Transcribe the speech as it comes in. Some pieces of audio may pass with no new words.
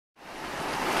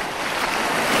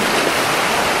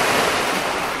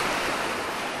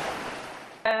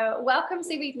Welcome,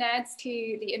 Seaweed Nerds,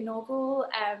 to the inaugural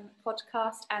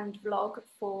podcast and vlog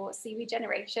for Seaweed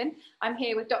Generation. I'm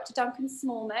here with Dr. Duncan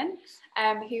Smallman,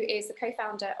 who is the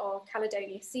co-founder of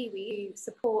Caledonia Seaweed, who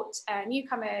support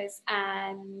newcomers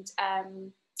and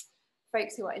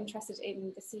folks who are interested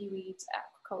in the seaweed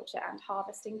aquaculture and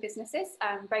harvesting businesses,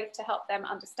 both to help them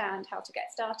understand how to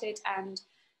get started and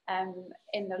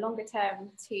in the longer term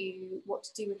to what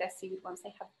to do with their seaweed once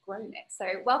they have grown it. So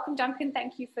welcome, Duncan.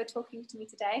 Thank you for talking to me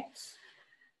today.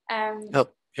 Oh,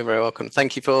 you're very welcome.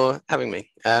 Thank you for having me.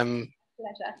 Pleasure.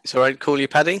 It's all right to call you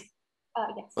Paddy?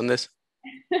 Yes. On this?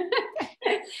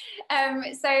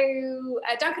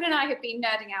 Duncan and I have been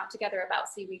nerding out together about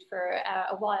seaweed for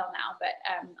a while now, but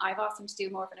I've asked him to do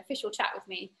more of an official chat with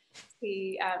me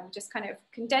to just kind of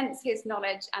condense his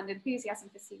knowledge and enthusiasm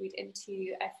for seaweed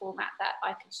into a format that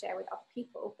I can share with other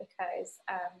people, because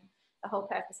the whole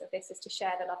purpose of this is to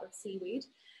share the love of seaweed.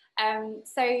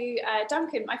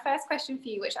 Duncan, my first question for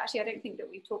you, which actually I don't think that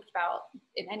we've talked about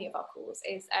in any of our calls,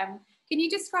 is can you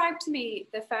describe to me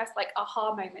the first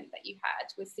aha moment that you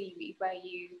had with seaweed, where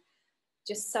you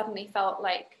just suddenly felt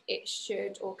like it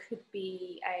should or could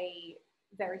be a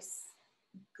very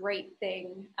great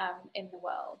thing in the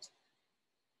world?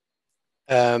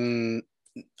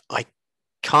 I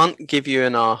can't give you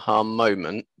an aha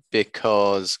moment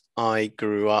because I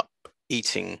grew up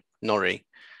eating nori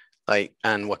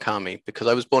and wakame, because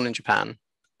I was born in Japan,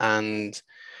 and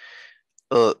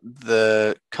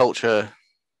the culture,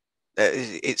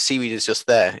 seaweed is just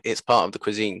there. It's part of the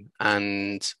cuisine.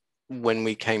 And when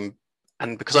we came,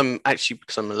 and because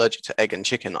I'm allergic to egg and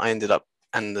chicken, I ended up,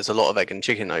 and there's a lot of egg and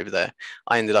chicken over there,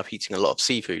 I ended up eating a lot of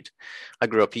seafood. I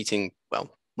grew up eating,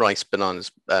 rice,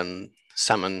 bananas,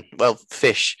 salmon,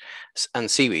 fish and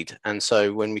seaweed. And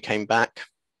so when we came back,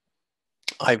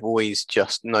 I've always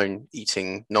just known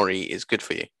eating nori is good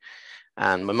for you.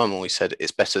 And my mum always said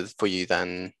it's better for you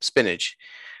than spinach,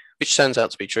 which turns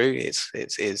out to be true. It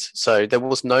is. So there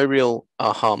was no real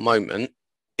aha moment.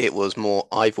 It was more,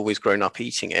 I've always grown up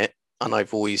eating it, and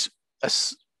I've always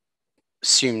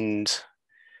assumed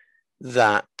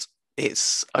that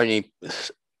it's only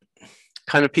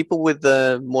kind of people with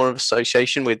more of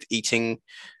association with eating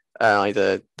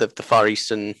either the Far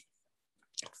Eastern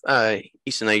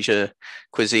Eastern Asia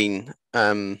cuisine,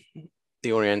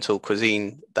 the Oriental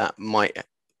cuisine, that might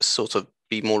sort of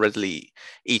be more readily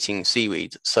eating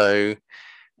seaweed. So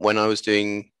when I was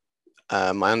doing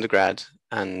my undergrad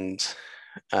and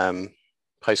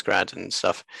postgrad and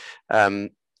stuff,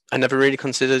 I never really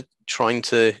considered trying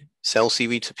to sell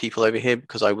seaweed to people over here,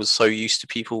 because I was so used to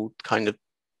people kind of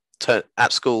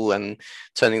at school and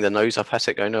turning their nose up at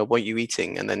it, going, "Oh, what are you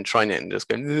eating?" and then trying it and just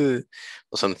going, "Ugh,"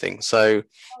 or something. So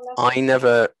I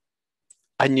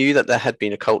knew that there had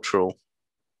been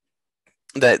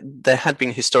there had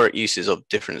been historic uses of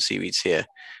different seaweeds here,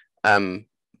 but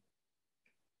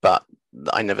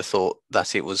I never thought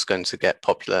that it was going to get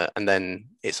popular, and then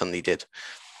it suddenly did.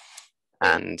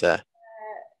 And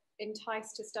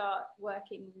enticed to start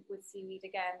working with seaweed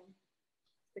again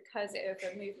because of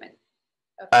the movement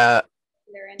of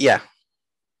yeah.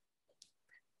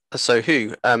 So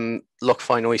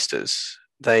Lochfine oysters,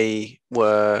 they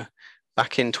were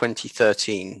back in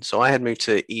 2013. So I had moved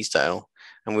to Easdale,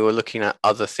 and we were looking at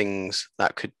other things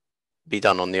that could be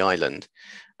done on the island,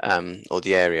 or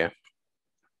the area.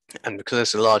 And because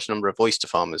there's a large number of oyster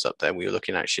farmers up there, we were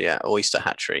looking actually at oyster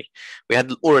hatchery. I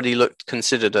had already looked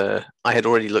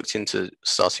into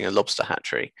starting a lobster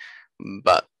hatchery,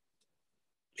 but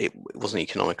it wasn't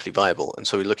economically viable. And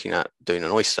so we were looking at doing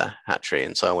an oyster hatchery.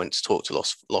 And so I went to talk to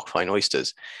Lochfine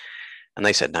Oysters, and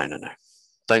they said, no,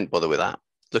 don't bother with that.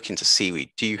 Look into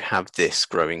seaweed. Do you have this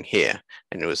growing here?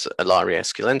 And it was Alaria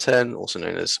esculenta, also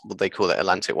known as, what they call it,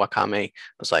 Atlantic wakame. I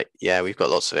was like, yeah, we've got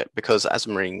lots of it, because as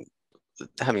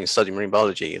having studied marine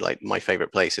biology, my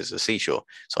favorite place is the seashore.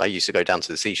 So I used to go down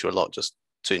to the seashore a lot just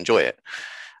to enjoy it,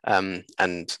 and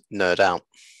nerd out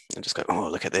and just go, oh,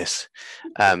 look at this.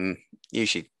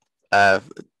 Usually,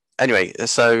 anyway,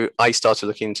 so I started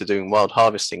looking into doing wild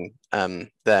harvesting there,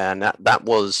 and that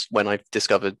was when I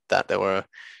discovered that there were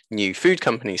new food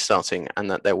companies starting, and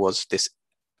that there was this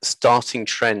starting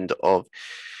trend of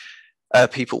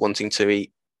people wanting to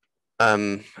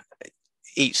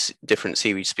eat different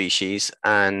seaweed species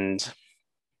and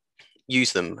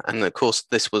use them. And of course,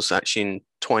 this was actually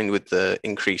entwined with the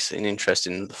increase in interest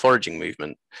in the foraging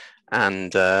movement.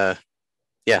 And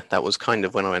yeah, that was kind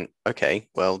of when I went, okay,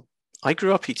 well, I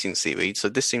grew up eating seaweed, so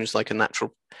this seems like a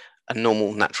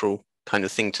normal, natural kind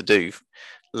of thing to do.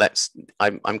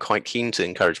 I'm quite keen to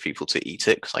encourage people to eat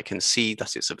it, because I can see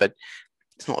that it's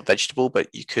not a vegetable, but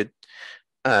you could,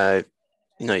 yeah,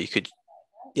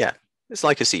 It's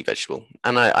like a sea vegetable,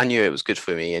 and I knew it was good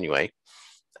for me anyway.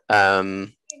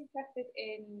 Interested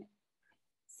in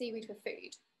seaweed for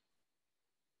food?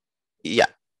 Yeah,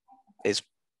 it's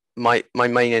my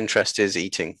main interest is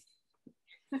eating.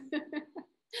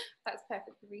 That's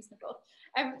perfectly reasonable.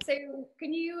 So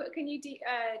can you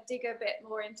dig a bit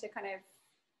more into kind of,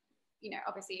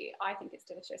 obviously I think it's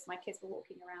delicious. My kids were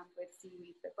walking around with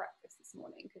seaweed for breakfast this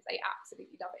morning because they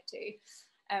absolutely love it too.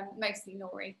 Mostly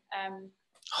nori.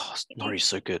 Oh, nori's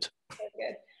so good. So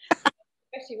good.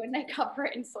 Especially when they cover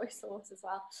it in soy sauce as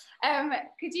well.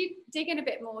 Could you dig in a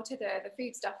bit more to the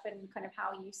food stuff and kind of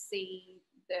how you see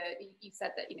you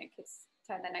said that, kids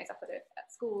turn their nose up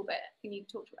at school, but can you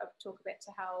talk a bit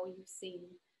to how you've seen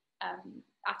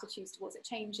attitudes towards it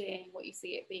changing, what you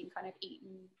see it being kind of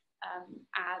eaten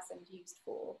as and used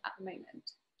for at the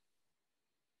moment?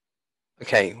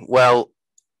 Okay, well,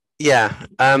 yeah,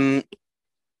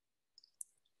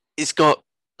 it's got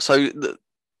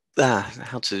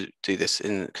how to do this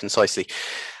concisely.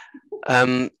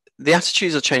 The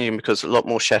attitudes are changing because a lot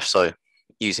more chefs are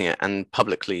using it and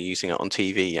publicly using it on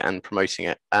TV and promoting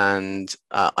it. And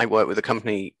I worked with a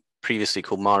company previously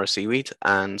called Mara Seaweed,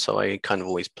 and so I kind of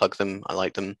always plug them. I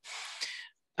like them.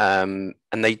 And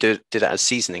they did it as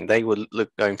seasoning. They were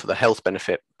going for the health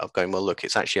benefit of going, well, look,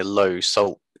 it's actually a low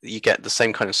salt. You get the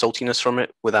same kind of saltiness from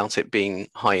it without it being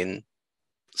high in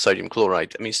sodium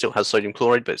chloride. I mean, it still has sodium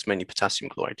chloride, but it's mainly potassium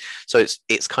chloride. So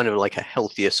it's kind of like a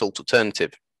healthier salt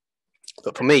alternative.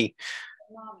 But for me,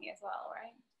 umami as well,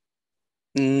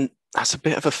 right? That's a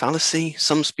bit of a fallacy.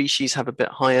 Some species have a bit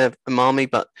higher umami,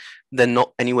 but they're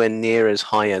not anywhere near as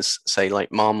high as, say,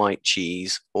 like Marmite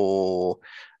cheese or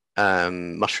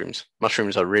mushrooms.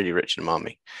 Mushrooms are really rich in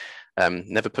umami.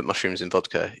 Never put mushrooms in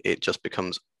vodka. It just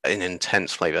becomes an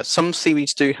intense flavor. Some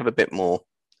seaweeds do have a bit more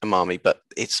umami, but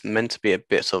it's meant to be a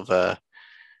bit of a,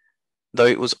 though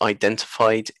it was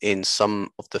identified in some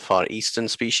of the Far Eastern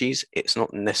species, it's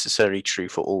not necessarily true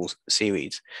for all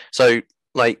seaweeds. So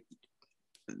like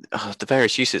the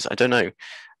various uses, I don't know.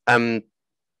 I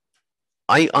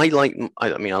like,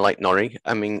 I mean, I like nori.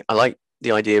 I mean, I like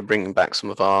the idea of bringing back some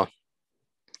of our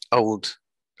old,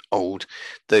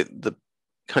 the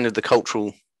kind of the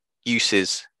cultural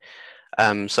uses.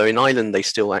 So in Ireland, they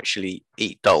still actually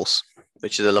eat dulse,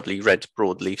 which is a lovely red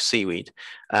broadleaf seaweed,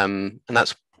 and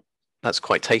that's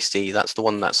quite tasty. That's the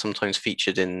one that's sometimes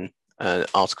featured in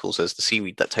articles as the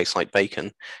seaweed that tastes like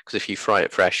bacon, because if you fry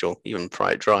it fresh or even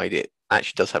fry it dried, it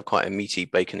actually does have quite a meaty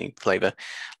bacony flavor.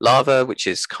 Lava, which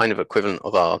is kind of equivalent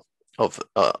of our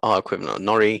equivalent of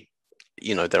nori.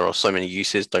 There are so many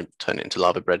uses. Don't turn it into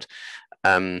lava bread.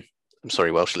 I'm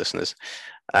sorry, Welsh listeners.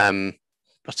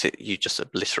 But you just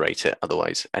obliterate it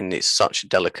otherwise, and it's such a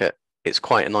delicate. It's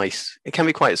quite a nice. It can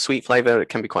be quite a sweet flavor. It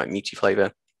can be quite a meaty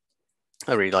flavor.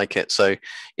 I really like it. So,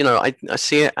 I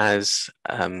see it as,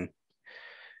 in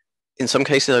some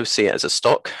cases, I would see it as a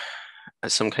stock. In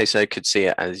some cases, I could see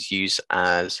it as used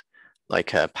as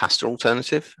like a pasta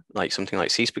alternative, like something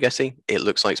like sea spaghetti. It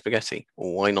looks like spaghetti.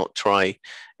 Or why not try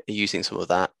using some of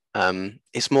that?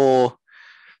 It's more,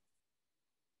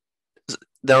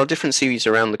 there are different seaweeds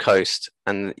around the coast,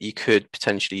 and you could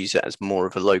potentially use it as more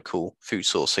of a local food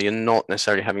source. So you're not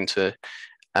necessarily having to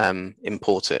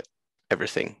import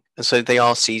everything. And so they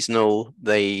are seasonal.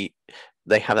 They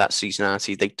have that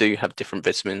seasonality. They do have different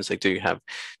vitamins. They do have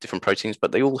different proteins,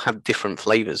 but they all have different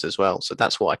flavors as well. So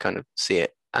that's what I kind of see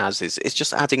it as. It's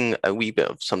just adding a wee bit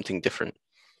of something different.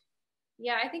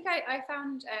 Yeah, I think I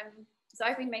found, so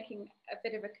I've been making a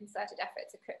bit of a concerted effort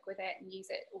to cook with it and use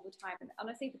it all the time. And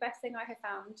honestly, the best thing I have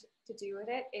found to do with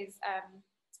it is,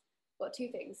 well, two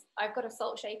things. I've got a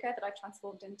salt shaker that I've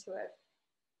transformed into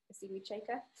a seaweed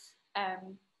shaker.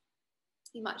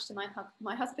 Much to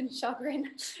my husband's chagrin,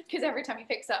 because every time he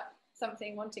picks up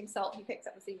something wanting salt, he picks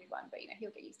up the seaweed one, but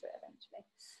he'll get used to it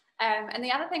eventually. And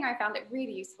the other thing I found it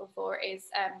really useful for is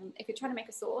if you're trying to make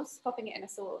a sauce, popping it in a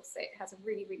sauce, it has a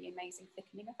really, really amazing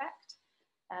thickening effect.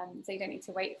 So you don't need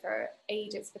to wait for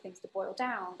ages for things to boil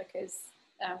down, because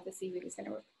the seaweed is going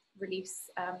to release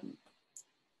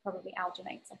probably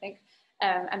alginates, I think,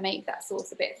 and make that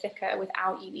sauce a bit thicker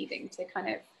without you needing to kind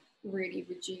of really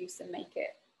reduce and make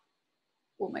it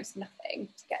almost nothing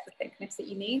to get the thickness that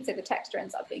you need. So the texture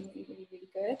ends up being really, really, really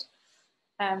good.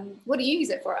 What do you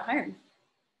use it for at home?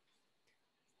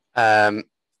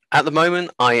 At the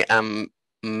moment, I am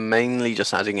mainly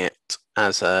just adding it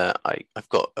as I've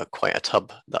got quite a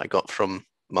tub that I got from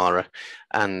Mara,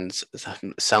 and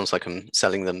it sounds like I'm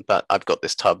selling them, but I've got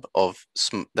this tub of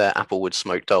their applewood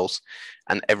smoked dulse,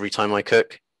 and every time I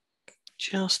cook,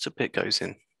 just a bit goes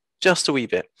in, just a wee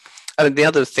bit. I mean, the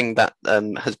other thing that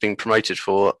has been promoted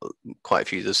for quite a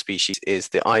few of the species is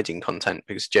the iodine content,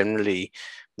 because generally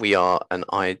we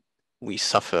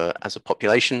suffer as a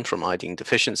population from iodine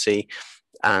deficiency,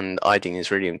 and iodine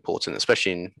is really important,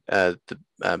 especially in the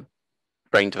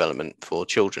brain development for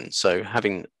children. So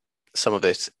having some of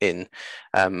it in,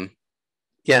 so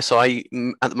at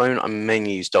the moment I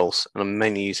mainly use dulse, and I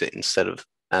mainly use it instead of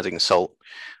adding salt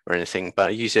or anything, but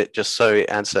I use it just so it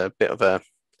adds a bit of a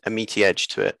meaty edge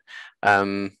to it.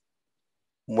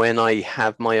 When I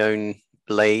have my own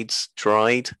blades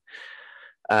dried,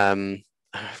 I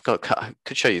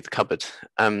could show you the cupboard.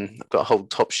 I've got a whole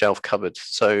top shelf cupboard.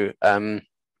 So I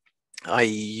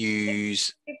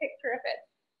use. A picture of it.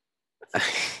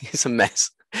 It's a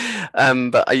mess.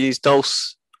 But I use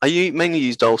dulse. Mainly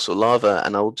use dulse or lava,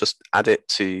 and I'll just add it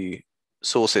to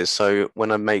sauces. So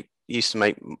when I used to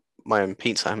make my own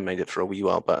pizza, I haven't made it for a wee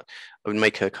while, but I would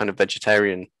make a kind of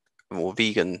vegetarian or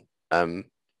vegan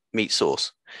meat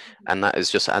sauce, and that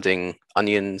is just adding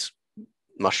onions,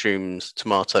 mushrooms,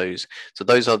 tomatoes. So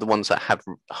those are the ones that have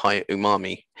high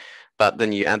umami. But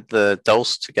then you add the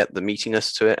dulse to get the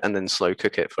meatiness to it, and then slow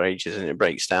cook it for ages, and it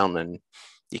breaks down, and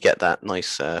you get that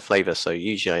nice flavor. So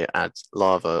usually I add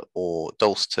lava or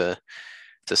dulse to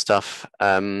stuff.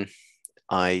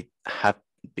 I have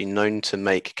been known to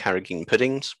make carrageen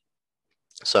puddings.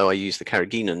 So I use the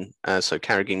carrageenan, so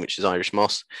carrageen, which is Irish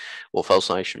moss or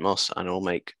false Irish moss, and I'll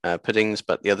make puddings.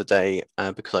 But the other day,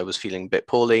 because I was feeling a bit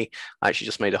poorly, I actually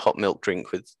just made a hot milk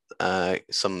drink with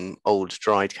some old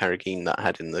dried carrageen that I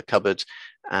had in the cupboard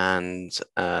and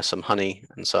some honey.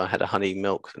 And so I had a honey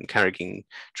milk and carrageen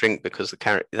drink because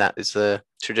that is a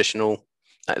traditional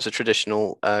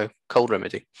cold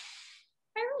remedy.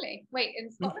 Oh, really? Wait,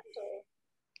 in Scotland or?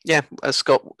 Yeah,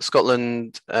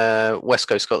 Scotland, West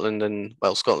Coast Scotland, and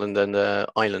Scotland and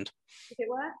Ireland. Did it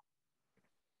work?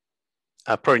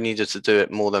 I probably needed to do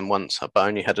it more than once, but I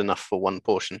only had enough for one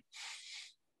portion.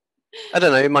 I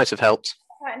don't know, it might have helped.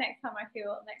 Right, next time I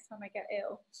get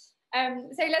ill.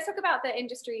 So let's talk about the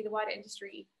industry, the wider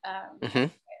industry, if that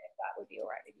would be all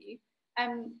right with you.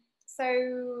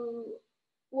 So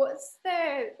what's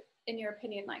in your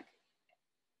opinion, like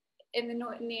in the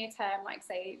near term, like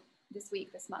say this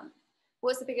week, this month,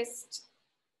 what's the biggest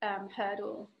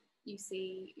hurdle you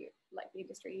see like the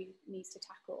industry needs to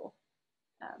tackle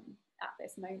at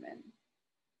this moment?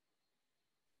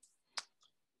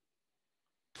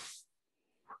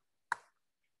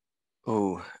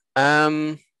 Oh,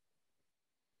 I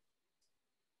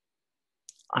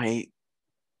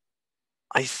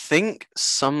think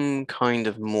some kind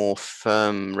of more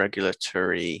firm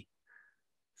regulatory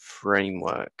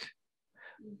framework.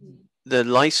 The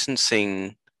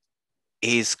licensing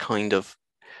is kind of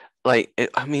like,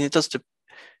 it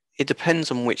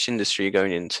depends on which industry you're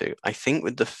going into. I think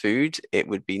with the food, it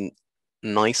would be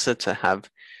nicer to have,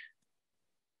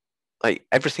 like,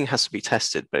 everything has to be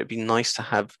tested, but it'd be nice to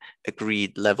have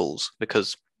agreed levels,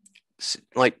 because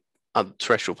like other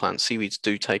terrestrial plants, seaweeds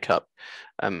do take up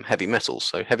heavy metals.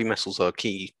 So heavy metals are a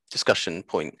key discussion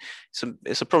point. So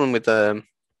it's a problem with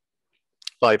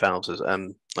bivalves,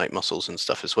 like mussels and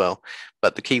stuff as well.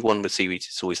 But the key one with seaweeds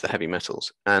is always the heavy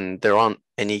metals, and there aren't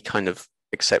any kind of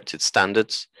accepted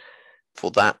standards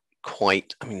for that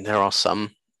quite. I mean, there are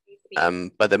some,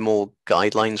 but they're more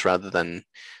guidelines rather than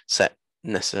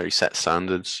necessarily set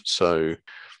standards. So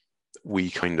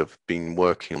we kind of been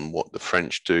working on what the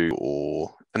French do,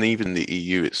 and even the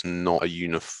EU, it's not a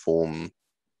uniform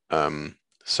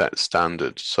set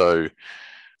standard. So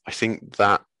I think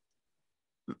that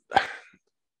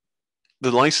the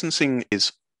licensing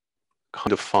is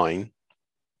kind of fine,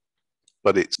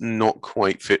 but it's not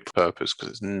quite fit for purpose, because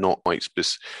it's not quite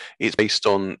it's based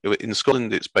on, in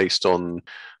Scotland, it's based on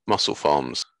mussel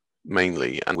farms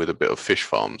mainly, and with a bit of fish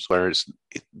farms, whereas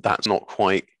that's not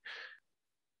quite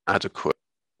adequate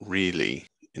really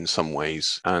in some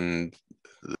ways, and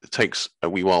it takes a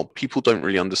wee while. People don't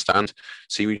really understand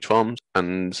seaweed farms,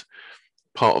 and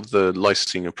part of the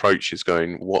licensing approach is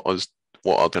going, what are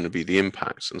going to be the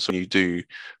impacts? And so when you do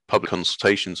public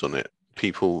consultations on it,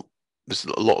 there's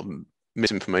a lot of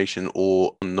misinformation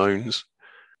or unknowns,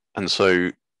 and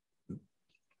so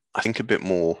I think a bit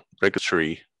more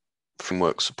regulatory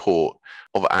framework support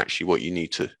of actually what you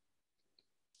need to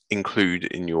include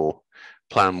in your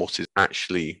plan, what is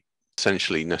actually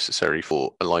essentially necessary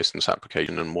for a license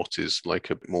application, and what is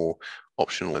like a bit more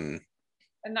optional. And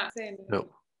that's in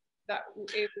that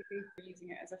it would be for using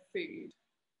it as a food.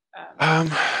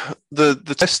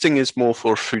 The testing is more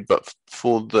for food, but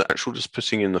for the actual just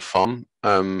putting in the farm,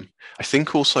 I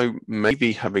think also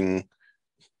maybe having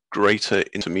greater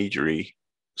intermediary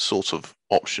sort of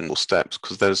optional steps,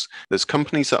 because there's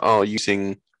companies that are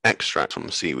using extract from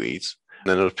seaweeds, and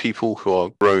then there are people who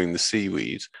are growing the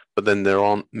seaweed, but then there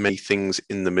aren't many things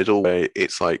in the middle where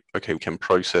it's like, okay, we can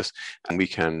process and we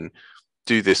can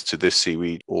do this to this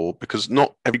seaweed, or because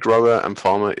not every grower and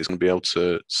farmer is going to be able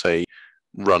to, say,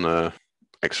 run a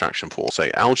extraction for,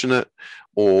 say, alginate,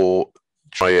 or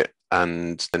dry it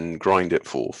and then grind it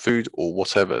for food or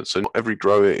whatever. So not every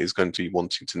grower is going to be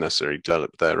wanting to necessarily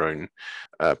develop their own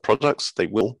products. They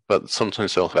will, but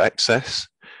sometimes they'll have excess.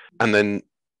 And then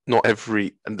not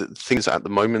every, and the things at the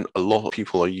moment, a lot of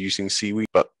people are using seaweed,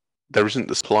 but there isn't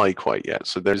the supply quite yet.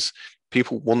 So there's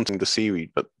people wanting the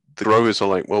seaweed, but the growers are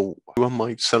like, well, who am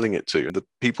I selling it to? And the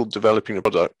people developing a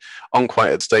product aren't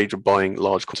quite at the stage of buying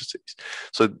large quantities.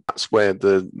 So that's where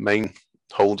the main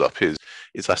holdup is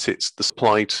that it's the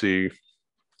supply to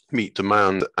meet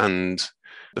demand, and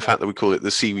the fact that we call it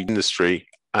the seaweed industry,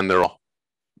 and there are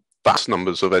vast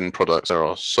numbers of end products. There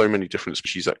are so many different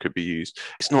species that could be used.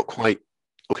 It's not quite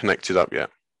all connected up yet.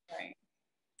 Right.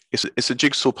 It's a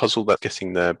jigsaw puzzle that's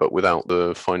getting there, but without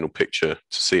the final picture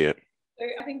to see it. So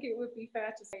I think it would be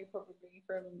fair to say, probably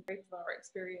from both of our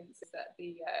experiences, that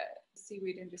the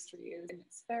seaweed industry is in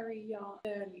its very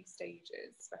early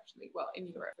stages, especially, well,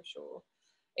 in Europe for sure.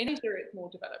 In Asia, it's more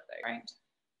developed though, right?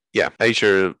 Yeah,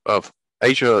 Asia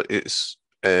is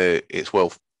it's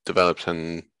well developed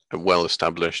and well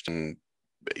established, and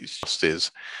it just is.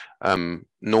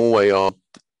 Norway are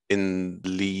in the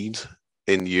lead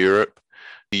in Europe.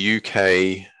 The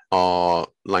UK are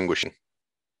languishing,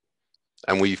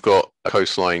 and we've got a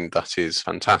coastline that is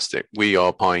fantastic. We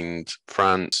are behind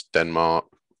France, Denmark,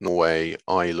 Norway,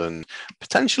 Ireland,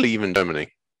 potentially even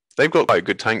Germany. They've got quite a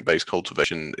good tank-based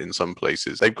cultivation in some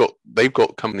places. They've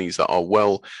got companies that are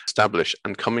well established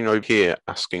and coming over here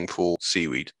asking for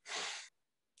seaweed.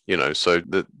 You know, so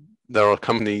there are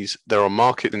companies, there are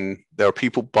market, and there are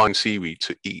people buying seaweed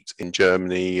to eat in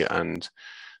Germany and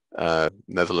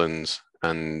Netherlands,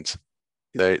 and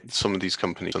some of these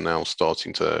companies are now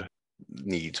starting to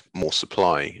need more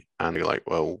supply, and they're like,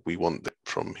 well, we want it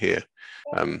from here.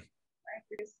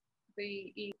 Because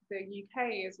the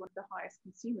UK is one of the highest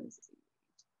consumers of seaweed.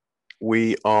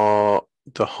 We are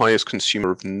the highest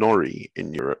consumer of nori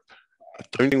in Europe. I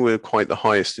don't think we're quite the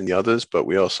highest in the others, but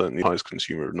we are certainly the highest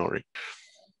consumer of nori.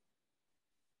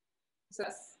 So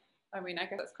I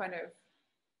guess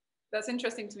that's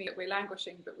interesting to me, that we're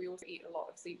languishing, but we also eat a lot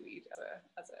of seaweed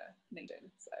as a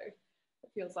nation. So it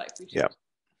feels like we should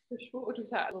push forward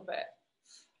with that a little bit.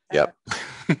 Yep.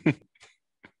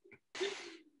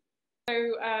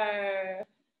 So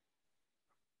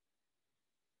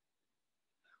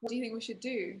what do you think we should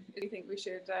do? Do you think we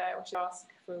should ask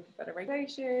for better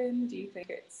regulation? Do you think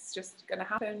it's just going to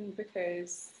happen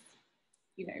because,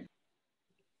 you know,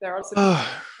 there are lots of people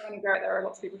trying to grow it, there are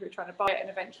lots of people who are trying to buy it, and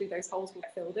eventually those holes will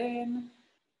get filled in?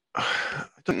 I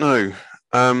don't know.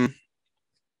 I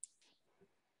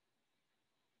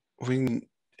mean,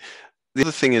 the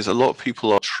other thing is, a lot of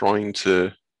people are trying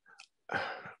to, I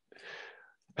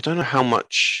don't know how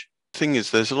much. Thing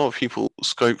is, there's a lot of people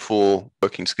scope for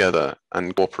working together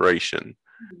and cooperation,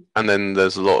 and then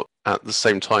there's a lot at the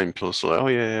same time people are like, oh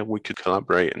yeah, we could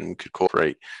collaborate and we could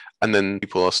cooperate, and then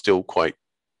people are still quite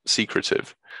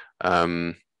secretive.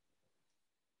 And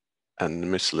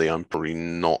admittedly, I'm probably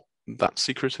not that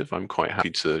secretive. I'm quite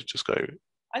happy to just go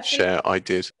share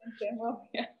ideas. In general,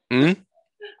 yeah. Mm-hmm.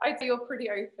 I'd say you're pretty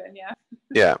open, yeah.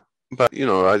 Yeah, but you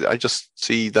know, I just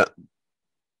see that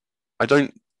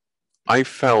I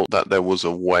felt that there was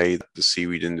a way that the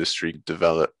seaweed industry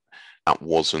developed that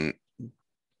wasn't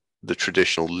the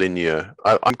traditional linear.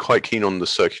 I'm quite keen on the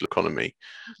circular economy,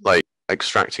 like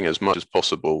extracting as much as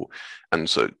possible. And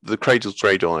so the cradle to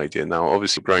cradle idea, now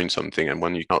obviously growing something, and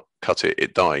when you can't cut it,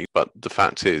 it dies. But the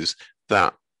fact is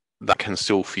that can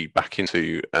still feed back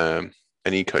into an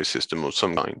ecosystem of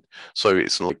some kind. So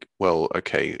it's like, well,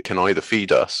 okay, it can either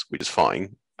feed us, which is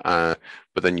fine, but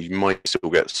then you might still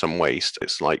get some waste.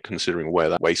 It's like considering where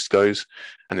that waste goes,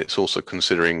 and it's also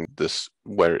considering this,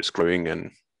 where it's growing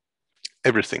and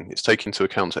everything. It's taking into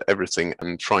account everything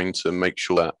and trying to make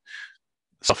sure that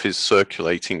stuff is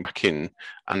circulating back in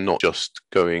and not just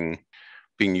being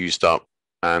used up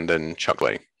and then chucked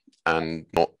away and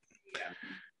not.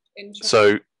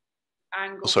 So,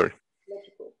 sorry.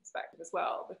 Logical perspective as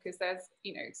well, because there's,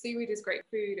 you know, seaweed is great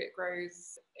food. It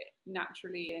grows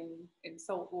naturally in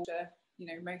salt water. You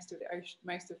know, most of the ocean,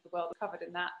 most of the world is covered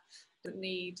in that. Doesn't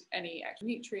need any extra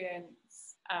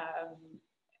nutrients,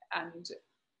 and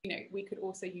you know, we could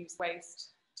also use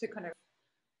waste to kind of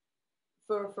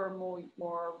for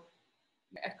more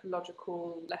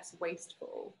ecological, less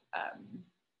wasteful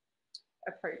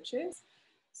approaches.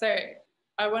 So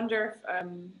I wonder if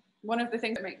one of the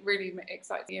things that really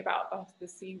excites me about the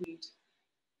seaweed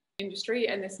industry,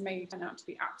 and this may turn out to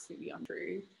be absolutely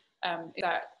untrue, is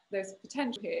that there's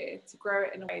potential here to grow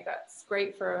it in a way that's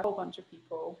great for a whole bunch of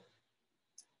people,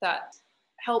 that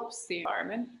helps the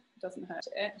environment, doesn't hurt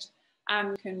it,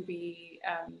 and can be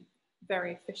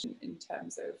very efficient in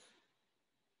terms of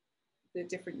the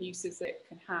different uses that it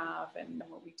can have and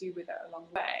what we do with it along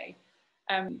the way.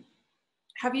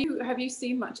 Have you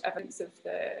seen much evidence of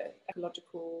the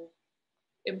ecological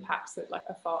impacts that like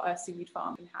a seaweed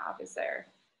farm can have? Is there?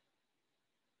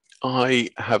 I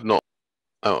have not,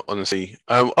 honestly.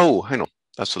 Oh, hang on.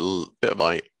 That's a bit of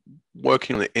like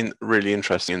working on a really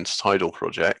interesting intertidal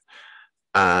project,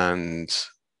 and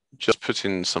just put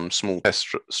in some small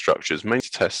test structures, mainly to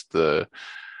test the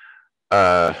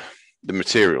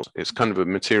materials. It's kind of a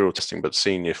material testing, but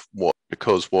seeing if what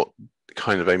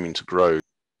kind of aiming to grow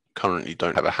currently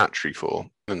don't have a hatchery for,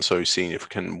 and so seeing if we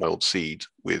can wild seed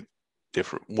with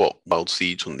wild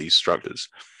seeds on these structures.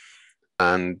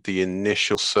 And the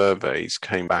initial surveys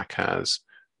came back as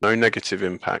no negative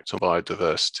impact on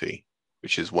biodiversity,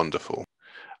 which is wonderful.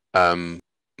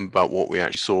 But what we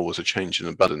actually saw was a change in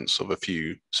abundance of a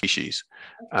few species,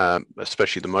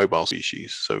 especially the mobile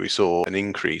species. So we saw an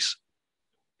increase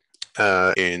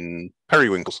in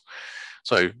periwinkles,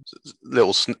 so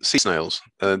little sea snails.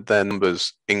 Their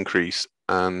numbers increase,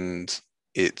 and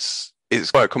it's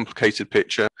quite a complicated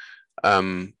picture,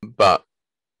 but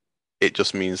it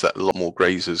just means that a lot more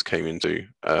grazers came into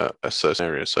a certain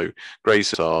area. So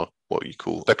grazers are what you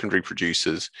call secondary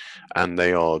producers, and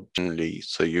they are generally,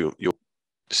 so your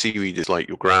seaweed is like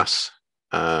your grass,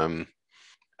 and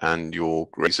your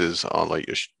grazers are like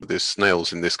the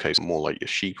snails in this case are more like your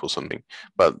sheep or something,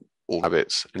 but all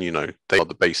habits, and they are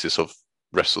the basis of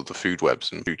rest of the food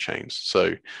webs and food chains.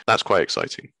 So that's quite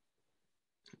exciting.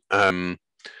 Other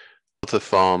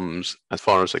farms, as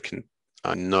far as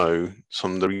I know,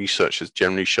 some of the research has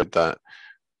generally showed that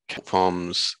kelp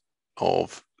farms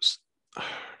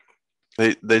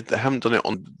they haven't done it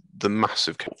on the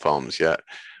massive kelp farms yet,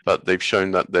 but they've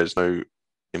shown that there's no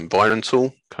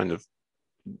environmental kind of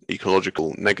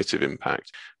ecological negative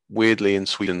impact. Weirdly, in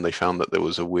Sweden, they found that there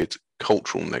was a weird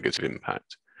cultural negative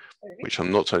impact, which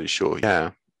I'm not totally sure.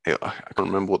 Yeah, I can't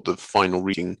remember what the final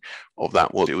reading of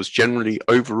that was. It was generally,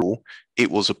 overall, it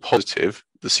was a positive.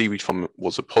 The seaweed farm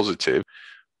was a positive,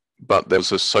 but there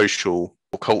was a social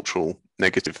or cultural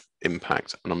negative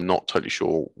impact, and I'm not totally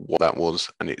sure what that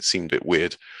was, and it seemed a bit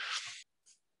weird.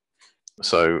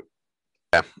 So,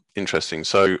 yeah, interesting.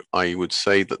 So I would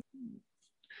say that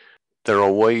there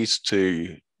are ways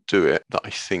to do it that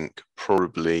I think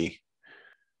probably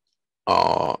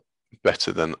are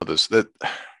better than others.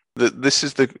 This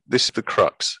is the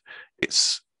crux.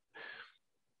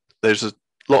 There's a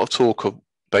lot of talk of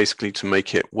basically to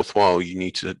make it worthwhile, you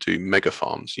need to do mega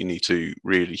farms. You need to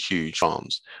really huge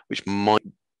farms, which might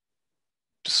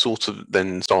sort of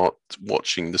then start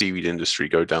watching the seaweed industry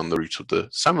go down the route of the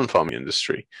salmon farming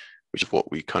industry, which is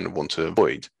what we kind of want to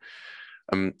avoid.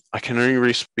 I can only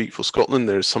really speak for Scotland.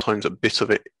 There is sometimes a bit of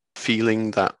it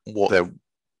feeling that what they're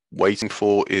waiting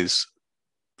for is,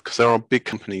 because there are big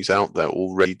companies out there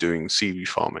already doing seaweed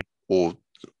farming, or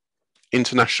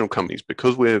international companies,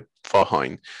 because we're far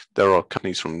behind. There are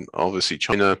companies from obviously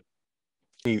China,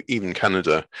 even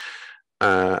Canada,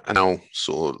 and now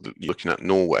sort of looking at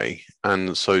Norway.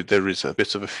 And so there is a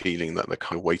bit of a feeling that they're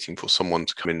kind of waiting for someone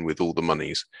to come in with all the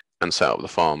monies and set up the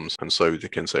farms, and so they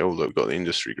can say, oh, look, we've got the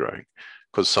industry growing.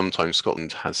 Because sometimes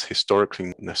Scotland has historically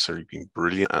not necessarily been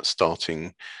brilliant at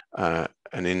starting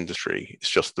an industry. It's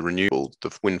just the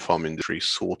wind farm industry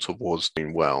sort of was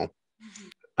doing well.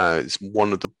 It's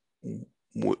one of the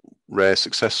rare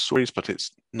success stories, but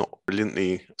it's not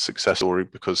brilliantly a success story,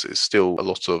 because it's still a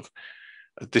lot of,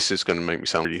 this is going to make me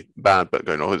sound really bad, but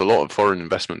there's a lot of foreign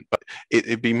investment. But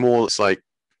it'd be more, it's like,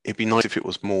 it'd be nice if it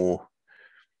was more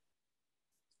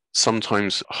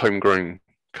sometimes homegrown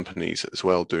companies as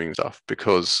well doing stuff,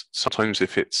 because sometimes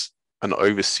if it's an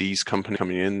overseas company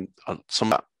coming in,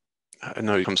 some of that, I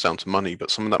know it comes down to money, but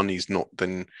some of that money is not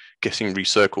then getting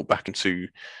recircled back into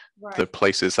the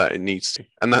places that it needs to.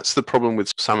 And that's the problem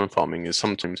with salmon farming, is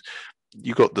sometimes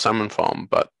you got the salmon farm,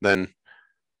 but then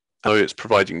though it's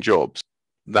providing jobs,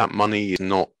 that money is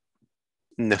not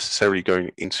necessarily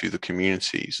going into the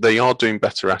communities. They are doing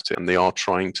better at it, and they are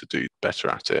trying to do better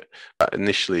at it, but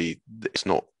initially it's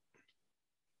not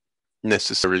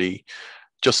necessarily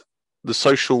just the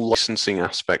social licensing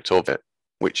aspect of it,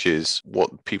 which is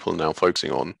what people are now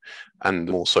focusing on, and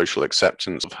the more social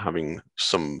acceptance of having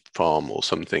some farm or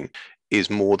something is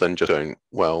more than just going,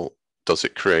 well, does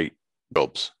it create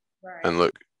jobs? And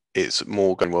look, it's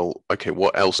more going, well, okay,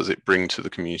 what else does it bring to the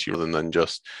community rather than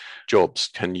just jobs?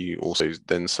 Can you also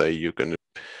then say you're going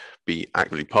to be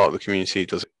actively part of the community?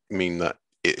 Does it mean that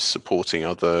it's supporting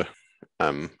other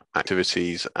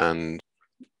activities and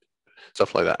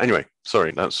stuff like that? Anyway,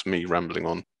 sorry, that's me rambling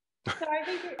on. So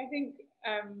I think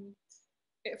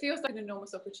it feels like an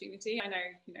enormous opportunity. I know,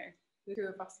 you know, the two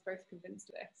of us are both convinced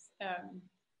of this.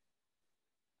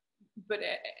 But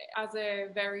as a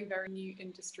very, very new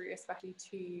industry, especially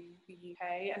to the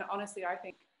UK, and honestly, I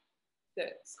think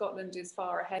that Scotland is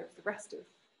far ahead of the rest of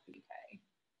the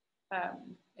UK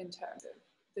in terms of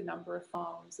the number of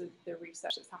farms, the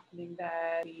research that's happening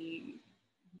there,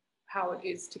 how it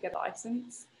is to get a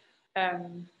license.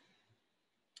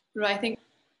 But I think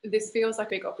this feels like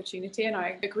a big opportunity, and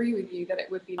I agree with you that it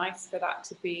would be nice for that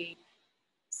to be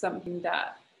something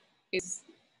that is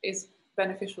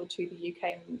beneficial to the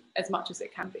UK as much as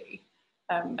it can be.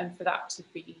 And for that to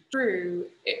be true,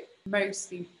 it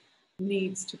mostly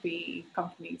needs to be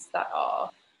companies that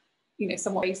are, you know,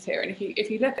 somewhat based here. And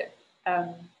if you look at,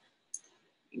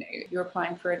 you know, if you're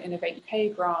applying for an Innovate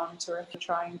UK grant, or if you're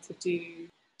trying to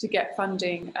get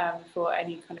funding for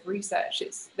any kind of research,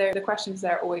 the questions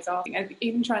they're always asking, and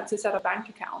even trying to set up a bank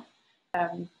account,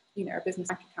 you know, a business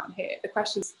bank account here, the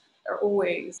questions are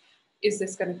always, is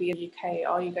this going to be in the UK?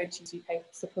 Are you going to use UK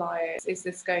suppliers? Is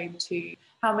this going to,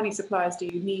 how many suppliers do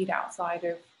you need outside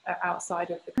of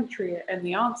the country? And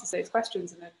the answer to those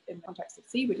questions in the context of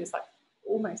Seaweed is like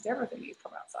almost everything needs to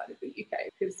come outside of the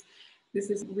UK, because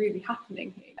this isn't really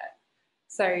happening here.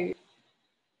 So,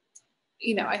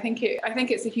 you know, I think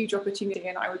it's a huge opportunity,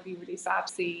 and I would be really sad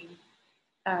to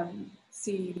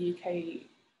see the UK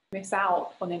miss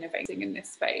out on innovating in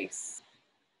this space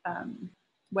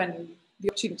when the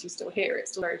opportunity is still here.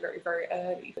 It's still very, very, very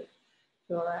early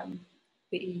for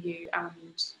the EU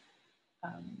and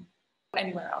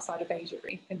anywhere outside of Asia,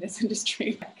 really, in this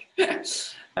industry.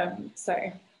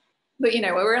 So, but you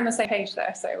know, we're on the same page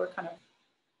there, so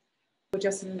we're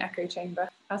just in an echo chamber,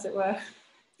 as it were.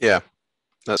 Yeah,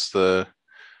 that's the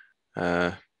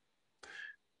yeah,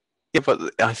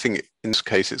 but I think in this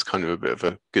case it's kind of a bit of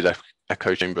a good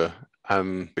echo chamber,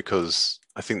 because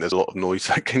I think there's a lot of noise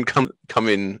that can come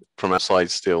in from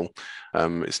outside still.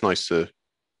 It's nice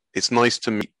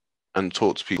to meet and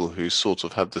talk to people who sort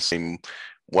of have the same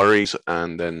worries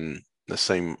and then the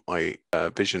same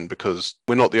vision, because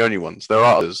we're not the only ones. There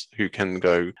are others who can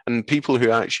go, and people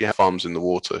who actually have farms in the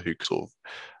water who sort of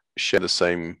share the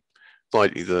same,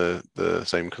 slightly the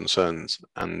same concerns,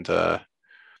 and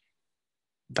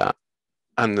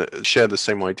share the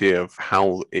same idea of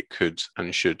how it could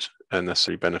and should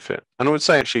necessarily benefit. And I would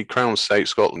say actually Crown Estate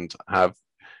Scotland have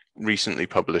recently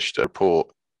published a report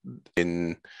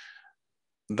in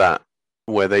that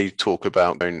where they talk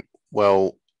about going,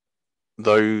 well,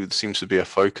 though there seems to be a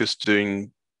focus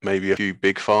doing maybe a few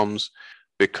big farms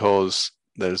because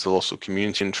there's a loss of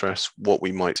community interest, what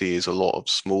we might see is a lot of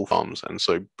small farms. And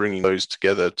so bringing those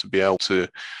together to be able to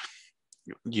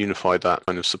unify that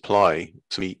kind of supply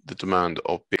to meet the demand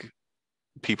of big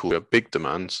people who have big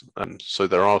demands. And so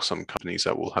there are some companies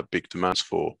that will have big demands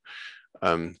for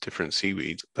different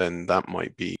seaweeds, then that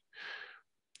might be,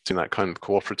 that kind of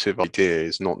cooperative idea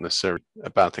is not necessarily a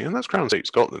bad thing. And that's Crown Estate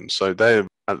Scotland. So they're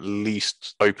at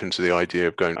least open to the idea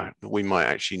of going, we might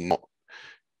actually not,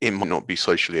 it might not be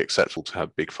socially acceptable to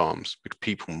have big farms because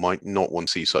people might not want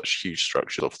to see such huge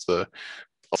structures off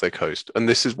their coast. And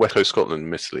this is West Coast Scotland,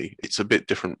 admittedly. It's a bit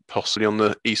different possibly on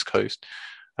the East Coast,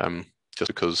 just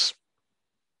because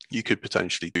you could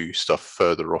potentially do stuff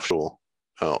further offshore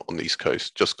on the East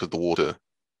Coast, just because the water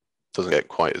doesn't get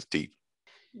quite as deep.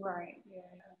 Right, yeah.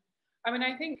 I mean,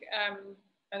 I think, and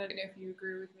I don't know if you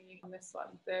agree with me on this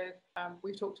one,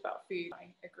 we've talked about food. I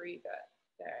agree that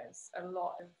there's a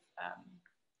lot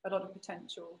of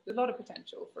potential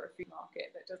for a food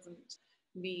market that doesn't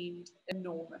need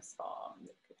enormous farms.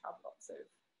 It could have lots of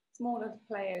smaller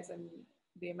players, and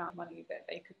the amount of money that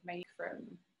they could make from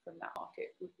that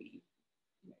market would be,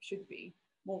 should be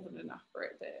more than enough for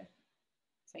it to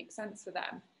make sense for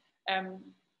them.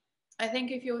 I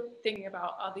think if you're thinking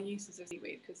about other uses of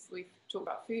seaweed, because we've talked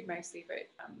about food mostly, but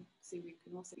seaweed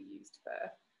can also be used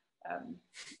for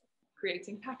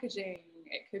creating packaging.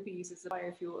 It could be used as a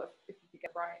biofuel if you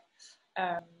get it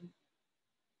right.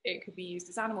 It could be used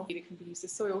as animal feed. It can be used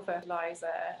as soil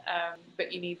fertilizer.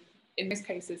 But you need, in most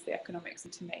cases, the economics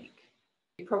to make.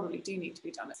 You probably do need to be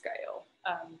done at scale,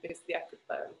 because the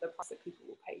price that people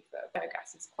will pay for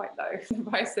biogas is quite low. The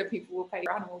price that people will pay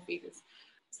for animal feed is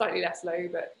slightly less low,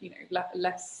 but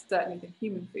less certainly than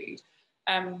human food.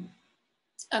 And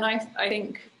I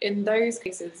think in those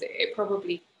cases, it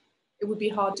would be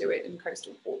hard to do it in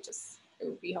coastal waters. it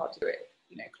would be hard to do it,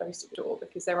 close to the door,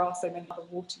 because there are so many other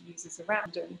water users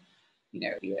around, and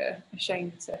it'd be a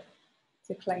shame to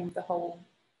claim the whole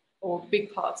or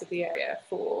big parts of the area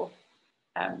for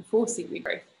seaweed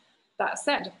growth. That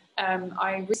said,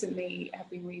 I recently have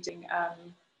been reading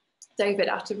David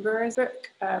Attenborough's book,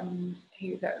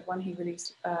 the one he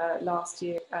released last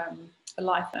year, A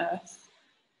Life on Earth,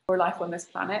 or Life on This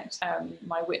Planet,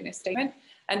 My Witness Statement.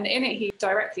 And in it, he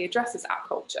directly addresses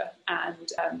aquaculture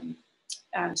and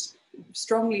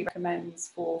strongly recommends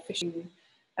for fishing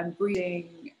and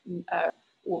breeding,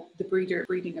 or the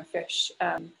breeding of fish,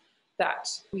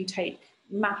 that we take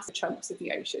massive chunks of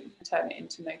the ocean and turn it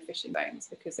into no fishing zones,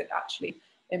 because it actually,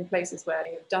 in places where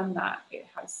they have done that, it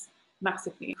has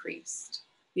massively increased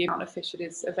the amount of fish that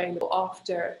is available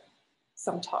after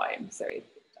some time. So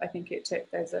I think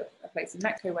there's a place in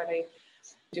Mexico where they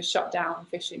just shut down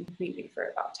fishing completely for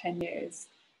about 10 years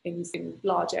in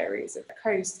large areas of the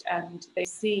coast, and they've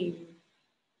seen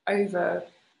over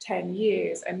 10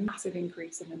 years a massive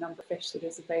increase in the number of fish that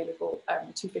is available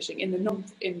to fishing in the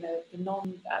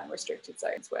non-restricted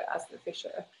zones, whereas the fish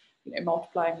are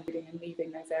multiplying, breeding, and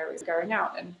leaving those areas, going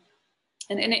out. And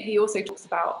in it, he also talks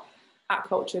about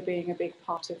aquaculture being a big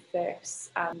part of this,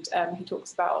 and he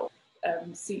talks about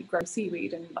growing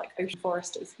seaweed, and like ocean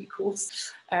foresters, he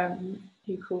calls the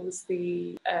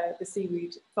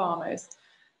seaweed farmers,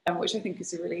 which I think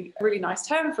is a really nice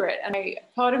term for it. And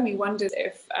part of me wonders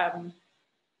if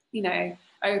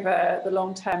over the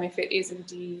long term, if it is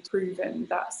indeed proven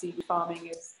that seaweed farming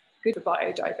is good for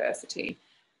biodiversity,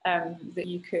 that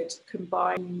you could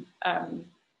combine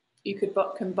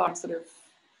sort of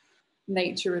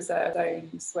nature reserve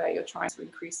zones where you're trying to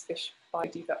increase fish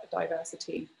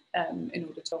biodiversity in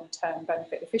order to long-term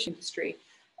benefit the fish industry,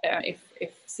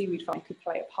 if seaweed farming could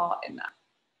play a part in that.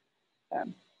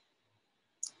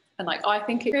 And I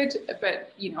think it could,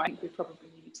 but I think we probably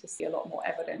need to see a lot more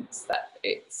evidence that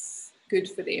it's good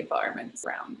for the environment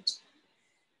around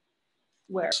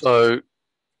where. So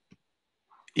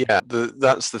yeah,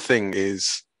 that's the thing,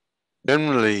 is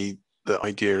generally the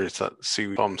idea is that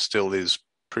seaweed farm still is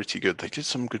pretty good. They did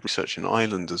some good research in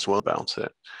Ireland as well about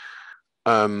it.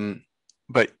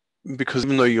 But because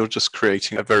even though you're just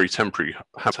creating a very temporary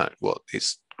habitat,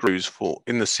 it grows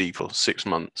in the sea for 6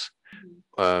 months,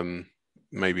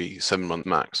 maybe 7 months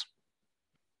max,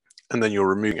 and then you're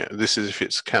removing it. This is if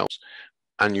it's kelp,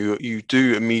 and you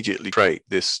do immediately create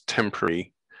this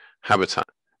temporary habitat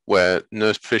where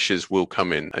nurse fishes will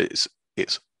come in.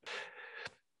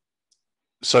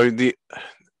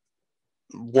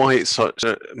 Why it's such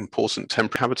an important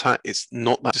temporary habitat, it's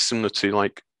not that dissimilar to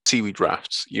like seaweed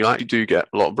rafts. You actually do get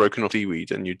a lot of broken off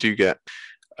seaweed, and you do get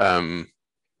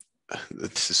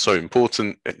this is so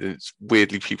important. It's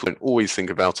weirdly, people don't always think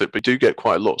about it, but you do get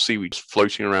quite a lot of seaweed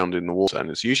floating around in the water, and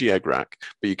it's usually egg rack,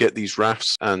 but you get these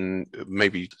rafts and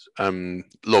maybe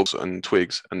logs and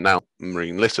twigs, and now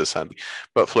marine litter, sadly,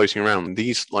 but floating around.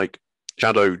 These like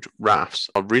shadowed rafts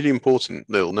are really important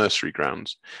little nursery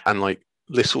grounds and like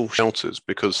little shelters,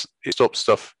 because it stops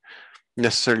stuff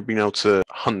necessarily being able to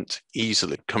hunt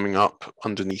easily coming up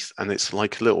underneath, and it's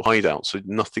like a little hideout, so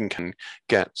nothing can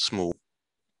get small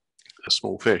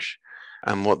fish.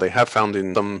 And what they have found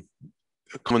in some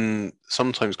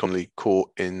sometimes commonly caught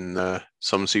in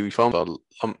some seaweed farms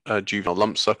are juvenile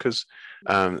lump suckers,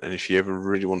 and if you ever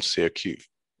really want to see a cute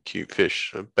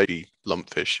fish, a baby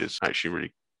lumpfish is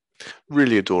actually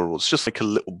really adorable. It's just like a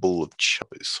little ball of chub.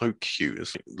 It's so cute.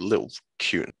 It's like little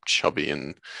cute and chubby,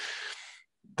 and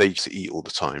they just eat all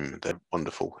the time. They're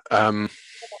wonderful.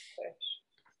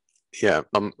 Yeah,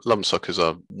 lump suckers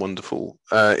are wonderful.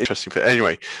 Interesting.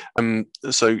 Anyway,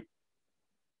 so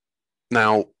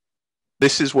now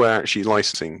this is where actually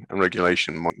licensing and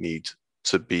regulation might need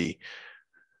to be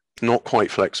not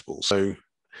quite flexible. So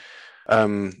I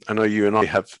know you and I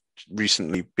have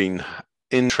recently been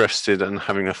interested and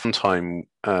having a fun time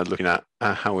looking at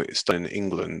how it's done in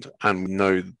England, and we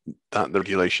know that the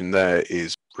regulation there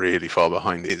is really far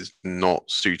behind. It is not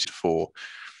suited for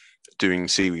doing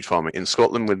seaweed farming. In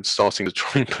Scotland, we're starting to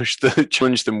try and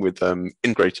challenge them with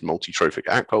integrated multi-trophic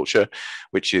aquaculture,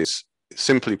 which is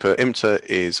simply put, IMTA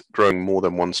is growing more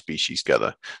than one species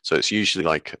together. So it's usually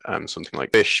like something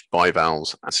like fish,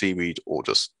 bivalves, and seaweed, or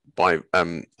just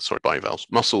bivalves,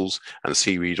 mussels, and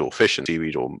seaweed, or fish and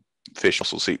seaweed, or fish,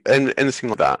 mussel, seaweed, and anything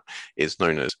like that is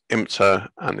known as IMTA,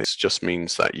 and it just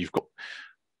means that you've got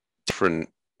different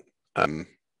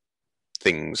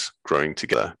things growing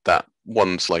together. That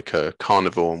one's like a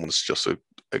carnivore, and one's just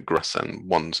a grass, and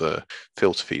one's a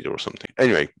filter feeder or something.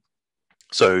 Anyway,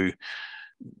 so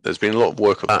there's been a lot of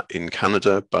work of that in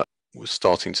Canada, but we're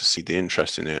starting to see the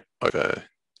interest in it over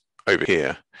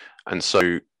here. And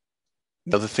so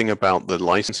the other thing about the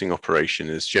licensing operation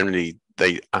is generally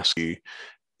they ask you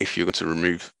if you're going to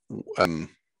remove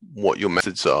what your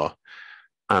methods are,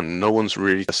 and no one's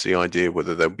really has the idea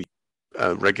whether there'll be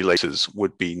regulators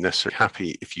would be necessarily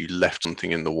happy if you left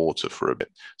something in the water for a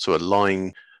bit. So a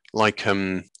line, like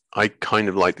I kind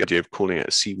of like the idea of calling it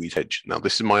a seaweed hedge. Now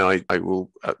this is I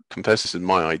will confess this is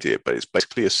my idea, but it's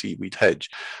basically a seaweed hedge.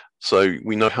 So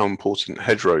we know how important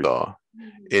hedgerows are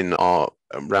in our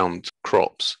around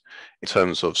crops in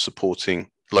terms of supporting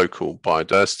local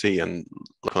biodiversity and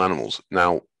local animals.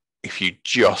 Now, if you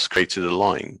just created a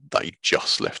line that you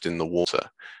just left in the water,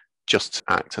 just to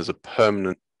act as a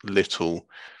permanent little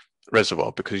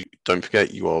reservoir, because don't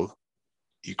forget you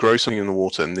grow something in the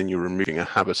water and then you're removing a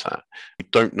habitat. You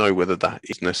don't know whether that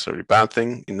is necessarily a bad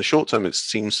thing. In the short term, it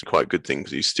seems quite a good thing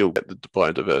because you still get the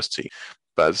biodiversity.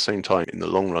 But at the same time, in the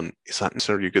long run, is that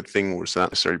necessarily a good thing or is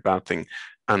that necessarily a bad thing?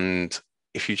 And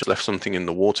if you just left something in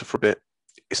the water for a bit,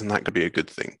 isn't that going to be a good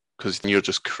thing? Because you're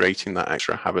just creating that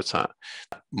extra habitat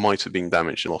that might have been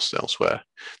damaged and lost elsewhere.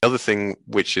 The other thing,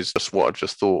 which is just what I've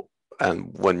just thought, and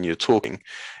when you're talking,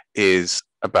 is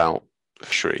about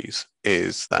fisheries,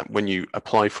 is that when you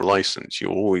apply for a license,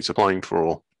 you're always applying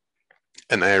for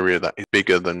an area that is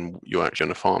bigger than you're actually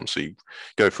going to farm. So you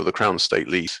go for the Crown Estate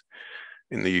lease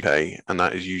in the UK, and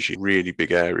that is usually a really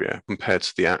big area compared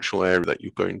to the actual area that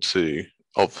you're going to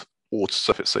of water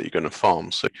surface that you're going to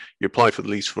farm. So you apply for the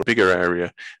lease for a bigger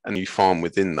area and you farm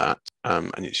within that,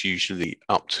 and it's usually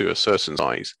up to a certain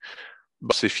size.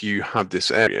 But if you have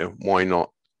this area, why not?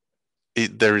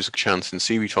 There is a chance in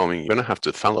seaweed farming you're going to have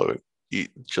to fallow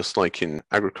it, just like in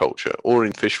agriculture or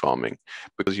in fish farming,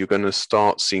 because you're going to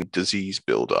start seeing disease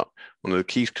build up. One of the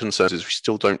key concerns is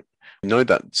we know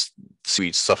that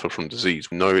seaweeds suffer from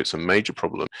disease. We know it's a major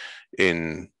problem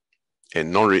in the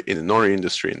nori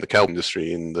industry, in the kelp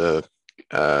industry, in the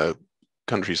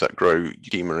countries that grow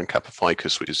Euchema and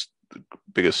Capophycus, which is the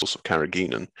biggest source of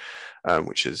carrageenan,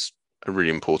 which is a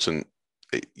really important.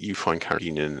 You find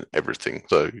carrageenan in everything.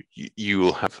 So you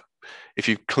will have, if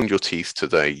you've cleaned your teeth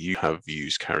today, you have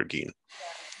used carrageenan.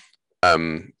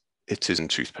 It is in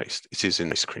toothpaste. It is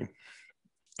in ice cream.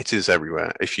 It is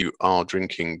everywhere. If you are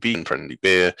drinking vegan-friendly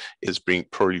beer, it is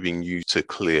probably being used to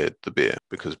clear the beer,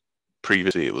 because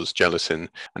previously it was gelatin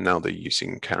and now they're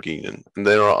using carrageenan. And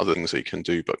there are other things they can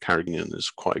do, but carrageenan is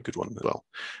quite a good one as well.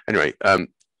 Anyway,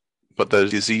 but there are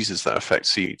diseases that affect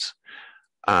seeds,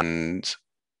 and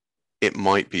it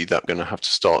might be that we're going to have to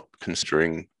start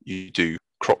considering you do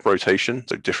crop rotation,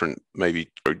 so different, maybe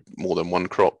more than one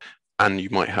crop, and you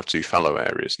might have to do fallow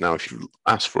areas. Now, if you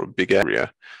ask for a big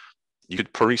area, you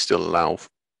could probably still allow.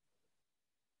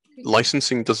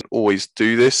 Licensing doesn't always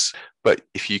do this, but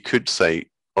if you could say,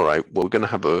 all right, well, we're going to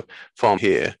have a farm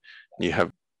here,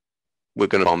 and we're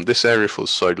going to farm this area for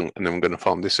so long, and then we're going to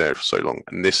farm this area for so long,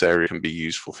 and this area can be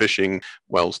used for fishing,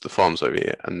 whilst the farm's over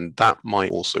here, and that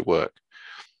might also work.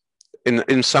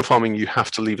 In salmon farming, you have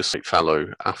to leave a site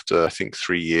fallow after, I think,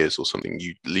 3 years or something.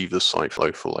 You leave the site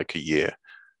fallow for like a year,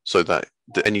 so that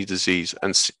any disease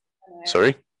and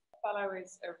sorry. Fallow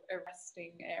is a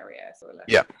resting area, so like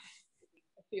yeah,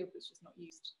 a field that's just not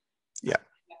used. Yeah.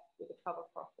 With a cover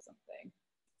crop or something.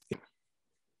 Yeah.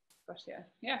 Gosh,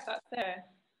 yeah, that's there.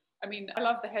 I mean, I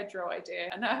love the hedgerow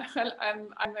idea, and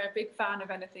I'm a big fan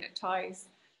of anything that ties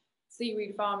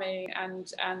seaweed farming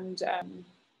and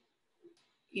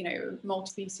you know,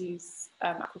 multi-species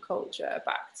aquaculture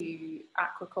back to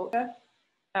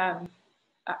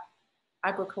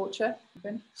agriculture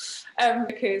even,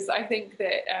 because I think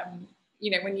that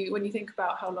you know, when you think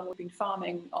about how long we've been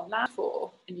farming on land for,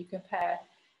 and you compare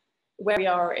where we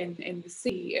are in the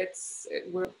sea,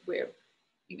 we're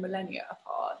millennia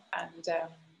apart, and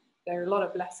there are a lot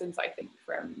of lessons, I think,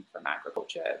 from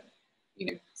agriculture. You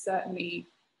know, certainly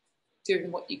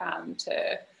doing what you can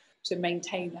to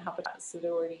maintain the habitats that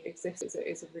already exist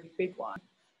is a really big one.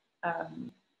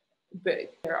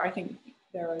 But I think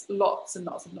there are lots and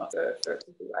lots and lots of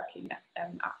people working at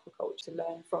aquaculture to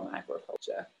learn from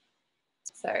agriculture.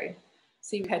 So,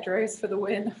 seaweed hedgerows for the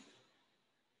win.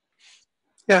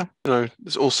 Yeah, you know,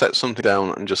 let's all set something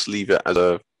down and just leave it as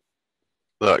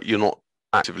you're not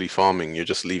actively farming, you're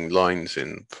just leaving lines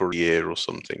in for a year or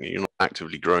something. You're not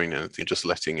actively growing anything, you're just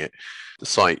letting the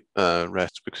site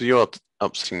rest, because you are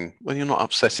upsetting. Well, you're not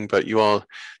upsetting, but you are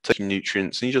taking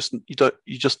nutrients, and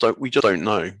we just don't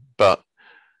know. But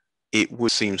it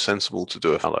would seem sensible to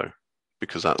do a fallow,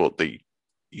 because that's what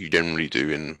you generally do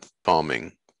in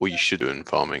farming, or you should do in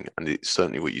farming, and it's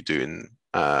certainly what you do in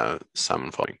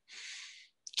salmon farming.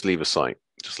 Just leave a site,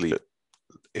 just leave it.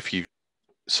 If you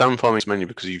salmon farming is mainly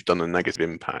because you've done a negative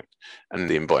impact and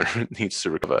the environment needs to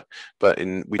recover. But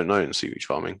we don't know in seaweed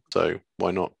farming, so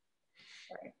why not?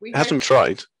 Right. It hasn't been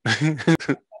tried.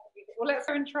 Well, let's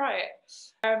go and try it.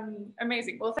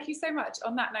 Amazing. Well, thank you so much.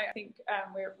 On that note, I think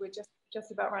we're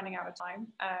just about running out of time.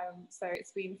 So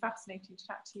it's been fascinating to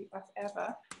chat to you as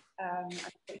ever. I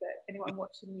hope that anyone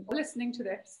watching or listening to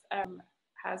this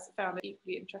has found it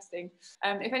equally interesting.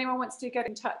 If anyone wants to get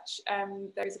in touch,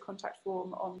 there is a contact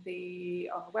form on the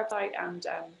website, and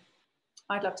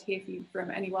I'd love to hear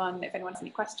from anyone. If anyone has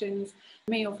any questions,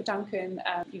 for me or for Duncan,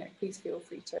 please feel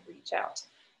free to reach out.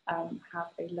 Have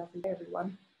a lovely day,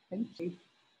 everyone. Thank you.